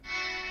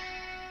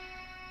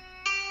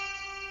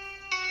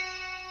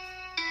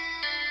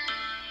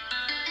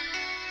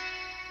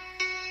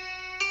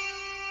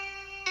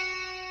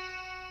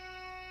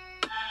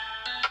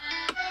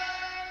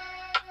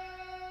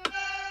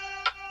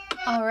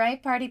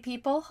right, party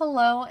people,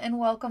 hello and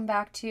welcome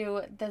back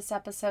to this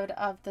episode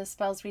of The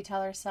Spells We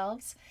Tell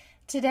Ourselves.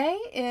 Today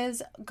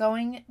is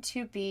going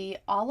to be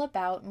all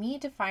about me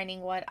defining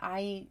what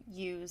I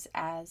use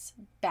as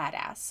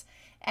badass.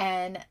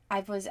 And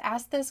I was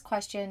asked this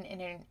question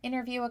in an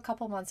interview a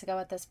couple months ago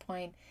at this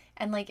point,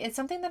 and it's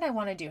something that I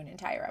want to do an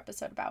entire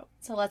episode about.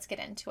 So let's get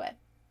into it.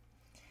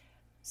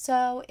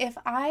 So if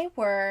I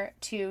were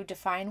to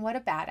define what a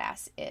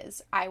badass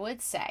is, I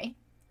would say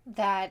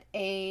that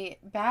a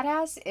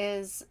badass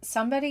is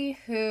somebody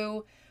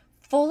who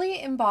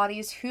fully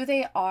embodies who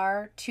they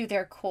are to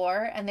their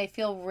core, and they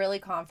feel really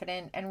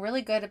confident and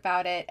really good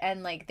about it,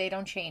 and they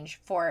don't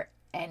change for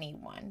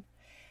anyone.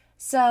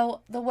 So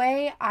the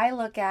way I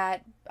look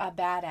at a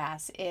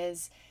badass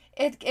is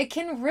it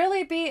can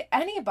really be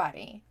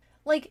anybody.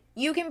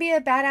 You can be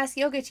a badass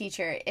yoga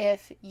teacher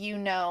if you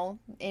know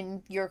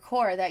in your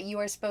core that you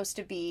are supposed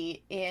to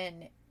be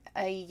in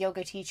a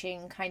yoga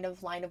teaching kind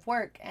of line of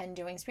work and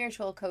doing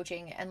spiritual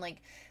coaching and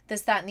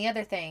this, that, and the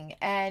other thing.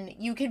 And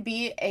you could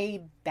be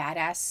a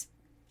badass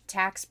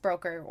tax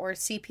broker or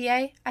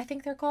CPA, I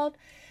think they're called.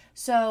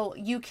 So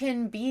you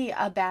can be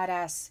a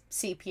badass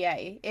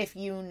CPA if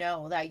you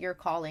know that your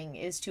calling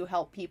is to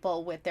help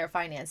people with their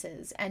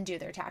finances and do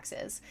their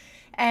taxes.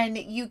 And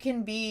you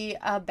can be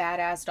a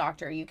badass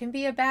doctor. You can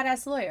be a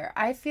badass lawyer.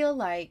 I feel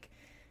like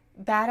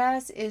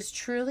badass is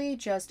truly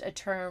just a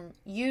term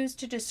used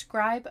to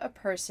describe a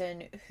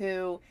person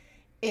who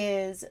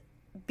is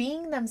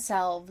being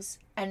themselves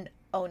and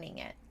owning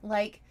it.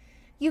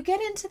 You get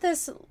into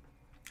this,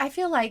 I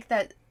feel like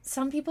that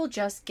some people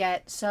just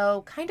get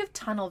so kind of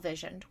tunnel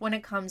visioned when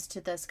it comes to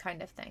this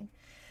kind of thing.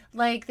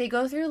 They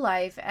go through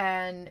life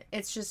and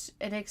it's just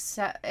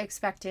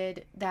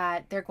expected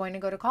that they're going to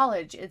go to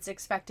college. It's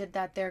expected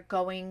that they're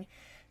going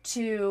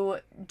to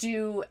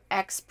do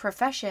X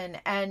profession,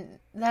 and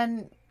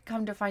then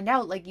come to find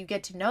out, you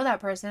get to know that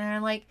person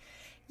and I'm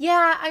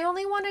yeah, I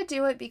only want to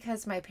do it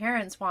because my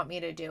parents want me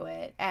to do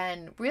it.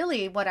 And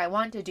really what I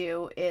want to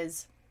do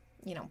is,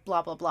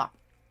 blah, blah, blah.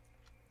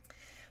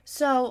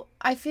 So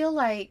I feel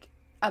like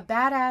a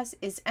badass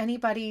is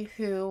anybody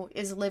who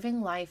is living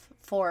life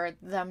for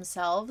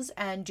themselves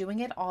and doing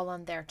it all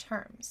on their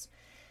terms.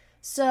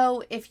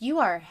 So if you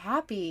are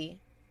happy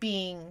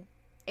being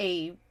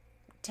a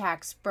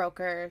tax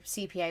broker,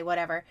 CPA,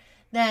 whatever,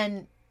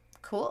 then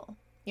cool,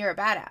 you're a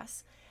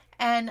badass.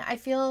 And I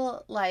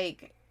feel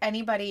like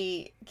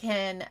anybody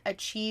can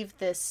achieve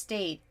this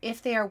state if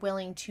they are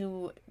willing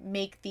to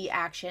make the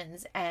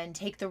actions and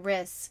take the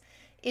risks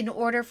in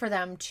order for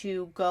them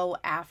to go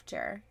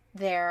after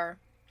their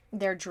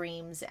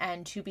dreams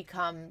and to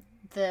become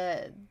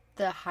the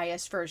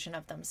highest version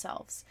of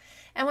themselves.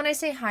 And when I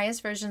say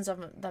highest versions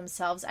of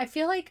themselves, I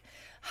feel like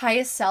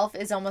highest self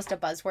is almost a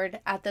buzzword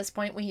at this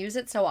point. We use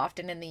it so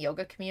often in the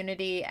yoga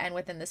community and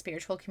within the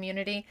spiritual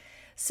community.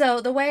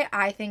 So the way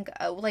I think,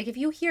 if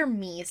you hear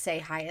me say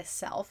highest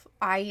self,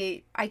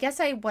 I guess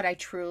what I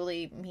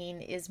truly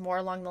mean is more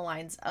along the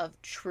lines of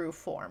true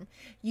form.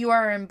 You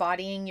are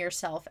embodying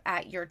yourself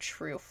at your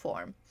true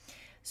form.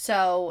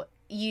 So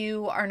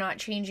you are not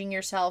changing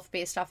yourself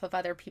based off of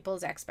other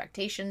people's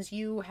expectations.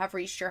 You have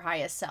reached your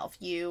highest self.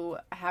 You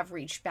have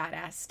reached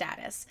badass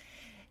status.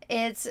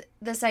 It's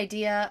this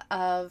idea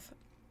of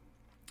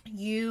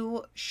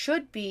you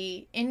should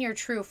be in your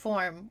true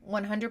form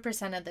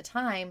 100% of the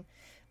time.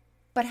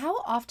 But how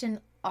often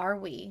are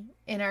we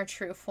in our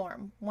true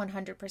form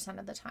 100%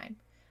 of the time?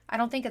 I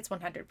don't think it's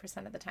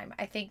 100% of the time.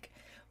 I think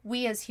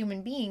we as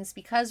human beings,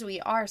 because we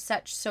are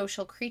such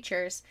social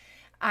creatures,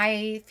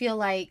 I feel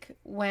like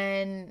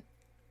when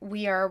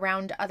we are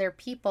around other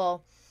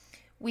people,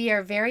 we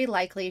are very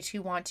likely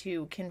to want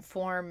to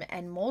conform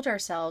and mold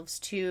ourselves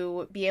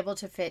to be able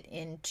to fit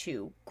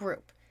into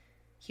group.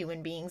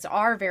 Human beings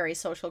are very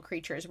social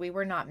creatures. We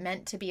were not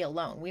meant to be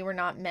alone. We were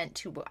not meant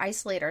to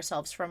isolate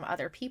ourselves from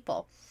other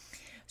people.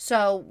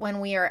 So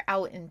when we are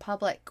out in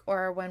public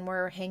or when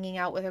we're hanging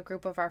out with a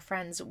group of our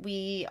friends,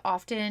 we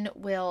often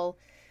will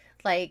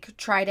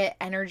try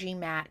to energy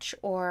match,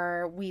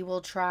 or we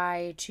will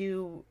try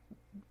to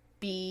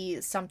be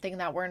something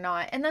that we're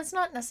not. And that's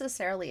not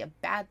necessarily a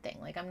bad thing.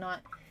 I'm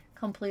not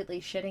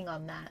completely shitting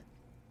on that.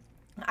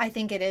 I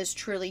think it is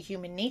truly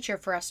human nature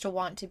for us to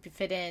want to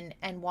fit in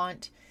and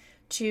want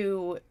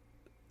to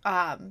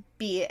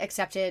be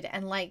accepted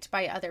and liked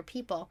by other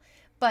people.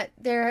 But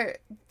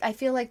I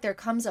feel like there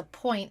comes a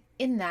point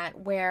in that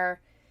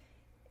where,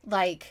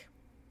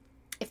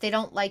 if they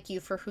don't like you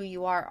for who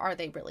you are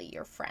they really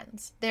your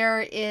friends?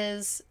 There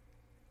is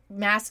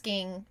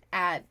masking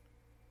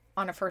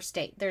on a first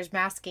date. There's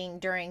masking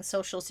during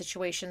social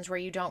situations where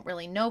you don't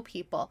really know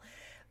people.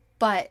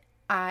 But,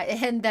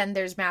 and then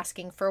there's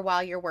masking for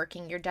while you're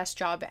working your desk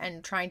job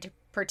and trying to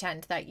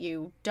pretend that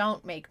you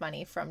don't make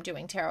money from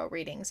doing tarot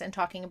readings and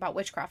talking about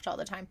witchcraft all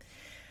the time.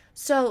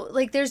 So,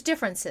 there's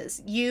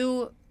differences.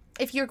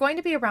 If you're going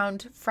to be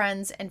around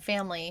friends and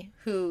family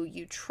who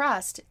you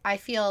trust, I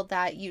feel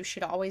that you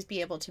should always be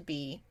able to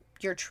be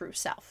your true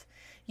self.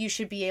 You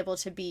should be able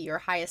to be your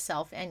highest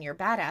self and your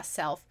badass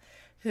self,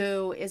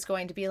 who is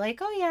going to be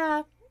oh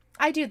yeah,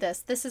 I do this.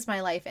 This is my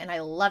life and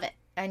I love it.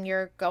 And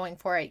you're going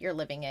for it. You're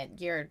living it.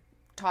 You're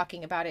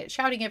talking about it,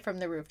 shouting it from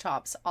the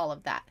rooftops, all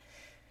of that.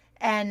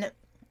 And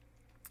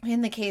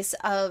in the case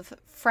of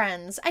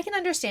friends, I can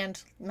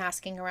understand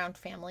masking around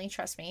family.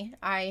 Trust me.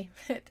 I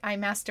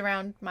masked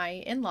around my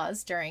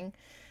in-laws during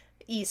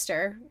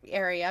Easter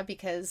area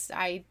because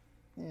I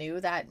knew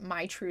that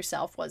my true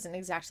self wasn't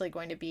exactly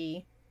going to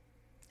be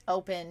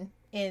open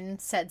in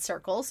said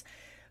circles.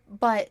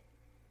 But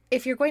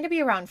if you're going to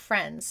be around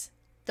friends,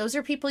 those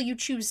are people you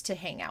choose to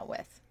hang out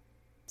with.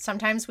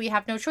 Sometimes we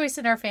have no choice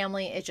in our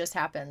family. It just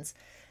happens.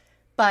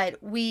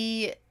 But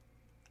we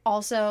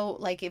also,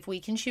 like, if we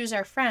can choose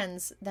our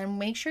friends, then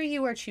make sure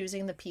you are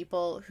choosing the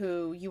people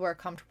who you are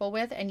comfortable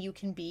with and you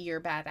can be your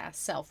badass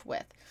self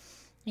with.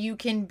 You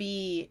can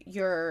be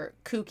your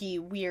kooky,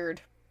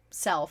 weird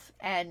self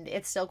and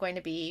it's still going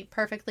to be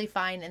perfectly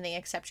fine and they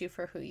accept you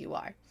for who you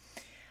are.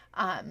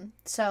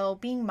 So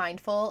being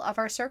mindful of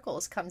our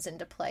circles comes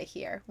into play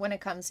here when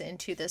it comes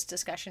into this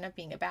discussion of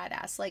being a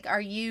badass. Like,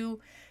 are you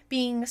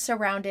being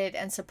surrounded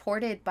and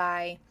supported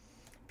by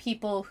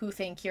people who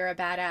think you're a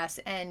badass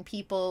and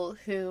people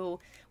who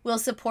will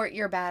support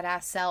your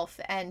badass self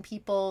and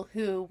people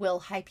who will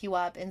hype you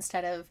up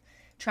instead of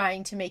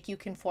trying to make you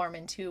conform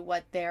into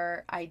what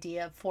their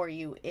idea for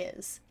you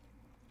is?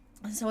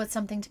 So it's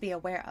something to be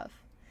aware of.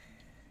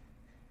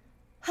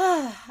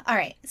 All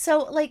right.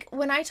 So, like,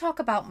 when I talk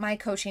about my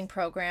coaching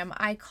program,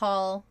 I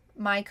call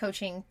my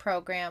coaching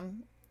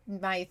program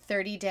my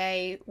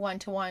 30-day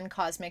one-to-one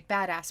Cosmic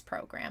Badass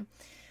program.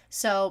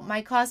 So,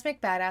 my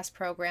Cosmic Badass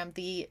program,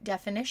 the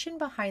definition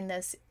behind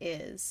this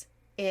is,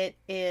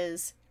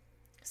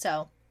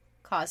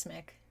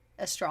 cosmic,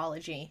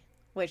 astrology,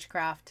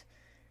 witchcraft.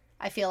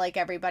 I feel like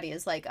everybody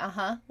is like,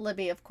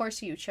 Libby, of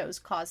course you chose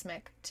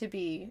cosmic to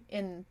be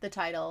in the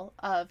title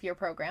of your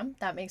program.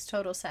 That makes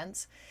total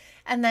sense.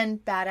 And then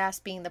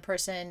badass being the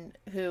person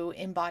who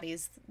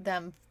embodies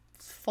them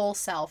full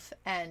self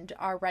and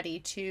are ready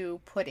to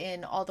put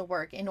in all the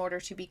work in order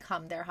to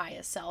become their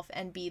highest self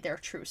and be their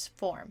true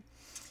form.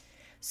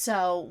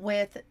 So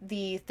with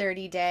the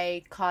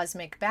 30-day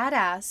Cosmic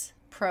Badass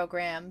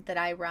program that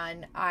I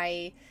run,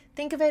 I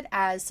think of it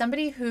as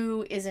somebody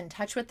who is in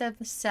touch with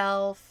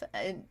themselves,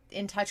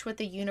 in touch with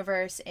the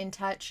universe, in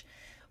touch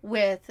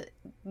with,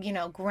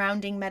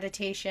 grounding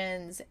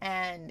meditations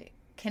and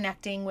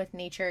connecting with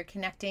nature,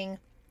 connecting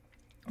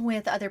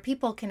with other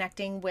people,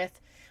 connecting with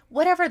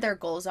whatever their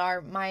goals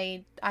are.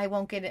 I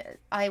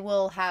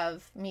will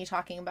have me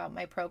talking about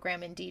my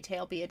program in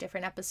detail be a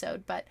different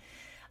episode, but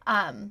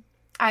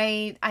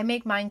I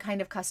make mine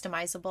kind of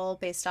customizable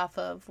based off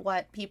of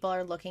what people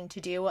are looking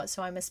to do.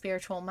 So I'm a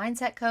spiritual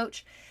mindset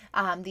coach.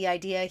 The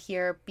idea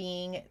here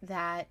being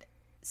that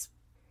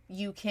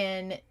you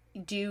can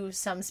do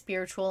some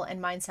spiritual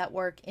and mindset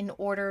work in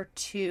order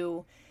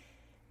to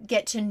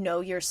get to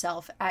know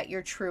yourself at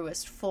your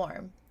truest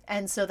form.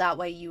 And so that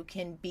way you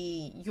can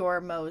be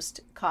your most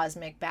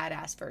cosmic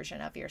badass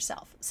version of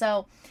yourself.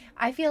 So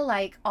I feel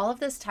like all of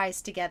this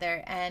ties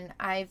together, and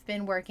I've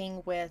been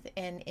working with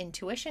an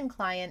intuition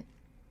client.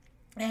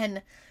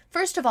 And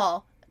first of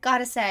all,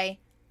 gotta say,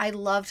 I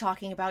love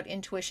talking about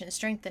intuition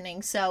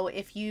strengthening. So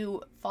if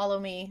you follow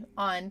me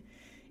on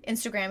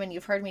Instagram and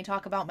you've heard me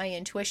talk about my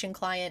intuition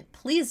client,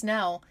 please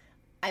know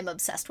I'm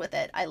obsessed with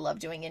it. I love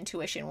doing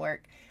intuition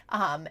work.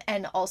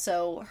 And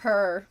also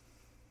her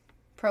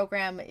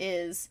program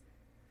ends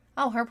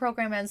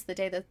the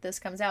day that this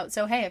comes out.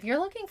 So, hey, if you're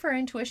looking for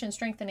intuition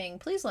strengthening,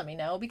 please let me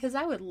know because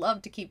I would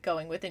love to keep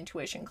going with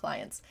intuition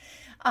clients.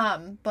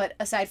 But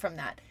aside from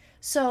that,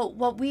 so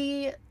what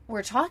we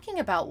were talking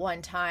about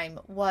one time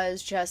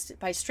was just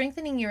by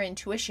strengthening your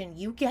intuition,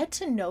 you get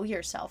to know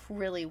yourself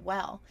really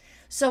well.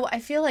 So I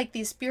feel like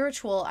these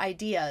spiritual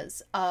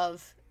ideas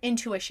of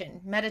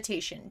intuition,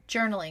 meditation,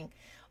 journaling,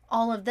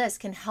 all of this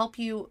can help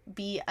you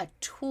be a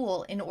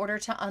tool in order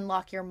to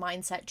unlock your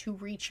mindset to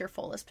reach your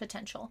fullest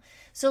potential.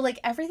 So like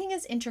everything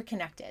is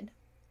interconnected.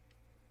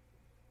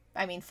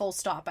 I mean, full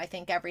stop. I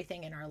think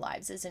everything in our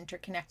lives is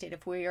interconnected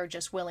if we are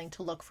just willing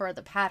to look for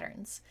the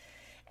patterns.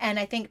 And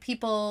I think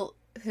people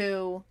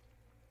who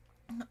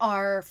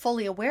are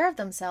fully aware of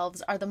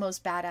themselves are the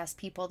most badass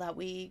people that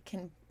we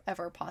can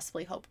ever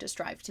possibly hope to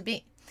strive to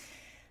be.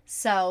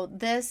 So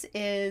this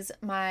is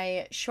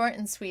my short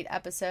and sweet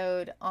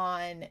episode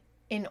on,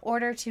 in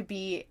order to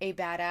be a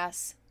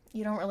badass,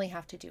 you don't really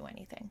have to do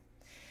anything.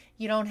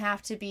 You don't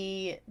have to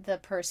be the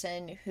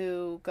person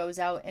who goes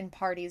out and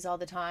parties all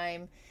the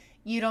time.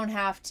 You don't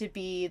have to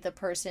be the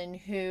person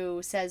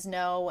who says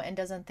no and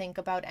doesn't think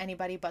about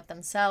anybody but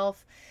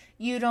themselves.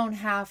 You don't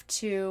have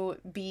to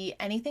be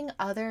anything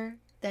other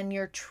than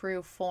your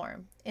true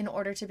form in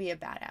order to be a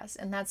badass.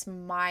 And that's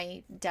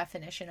my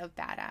definition of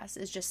badass,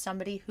 is just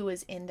somebody who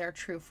is in their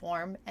true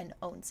form and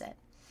owns it.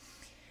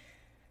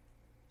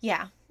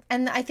 Yeah.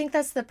 And I think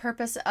that's the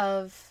purpose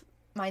of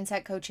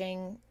mindset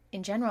coaching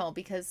in general,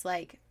 because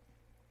like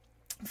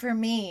for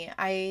me,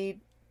 I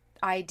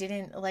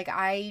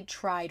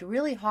tried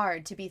really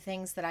hard to be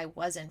things that I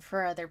wasn't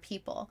for other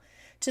people,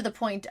 to the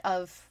point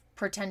of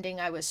pretending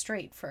I was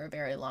straight for a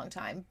very long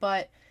time.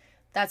 But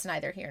that's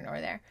neither here nor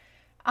there.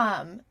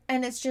 And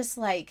it's just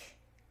like,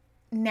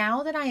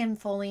 now that I am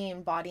fully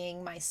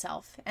embodying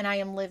myself and I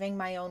am living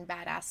my own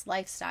badass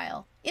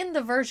lifestyle in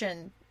the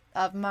version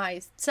of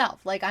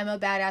myself, like I'm a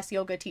badass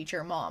yoga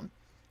teacher mom.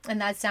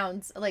 And that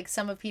sounds like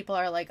some of people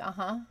are like,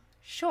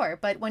 sure.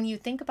 But when you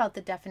think about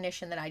the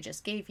definition that I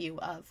just gave you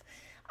of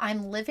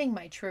I'm living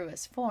my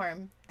truest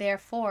form,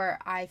 therefore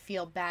I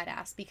feel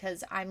badass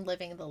because I'm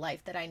living the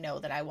life that I know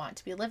that I want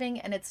to be living.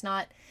 And it's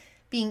not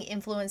being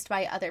influenced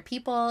by other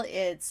people.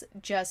 It's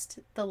just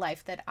the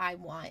life that I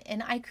want.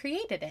 And I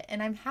created it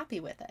and I'm happy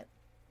with it.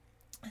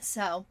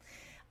 So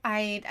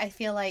I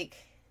feel like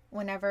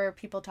whenever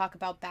people talk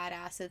about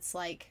badass, it's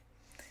like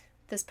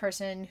this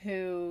person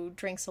who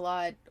drinks a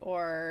lot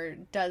or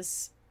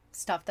does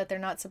stuff that they're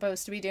not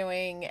supposed to be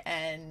doing,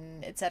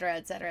 and et cetera,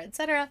 et cetera, et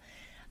cetera.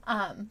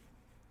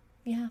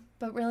 Yeah,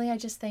 but really I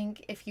just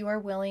think if you are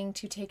willing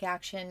to take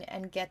action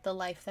and get the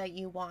life that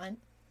you want,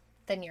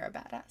 then you're a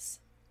badass.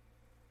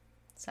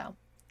 So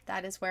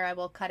that is where I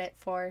will cut it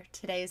for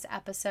today's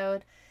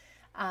episode.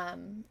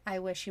 I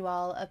wish you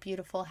all a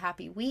beautiful,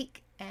 happy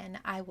week, and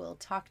I will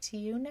talk to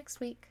you next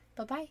week.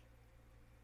 Bye-bye.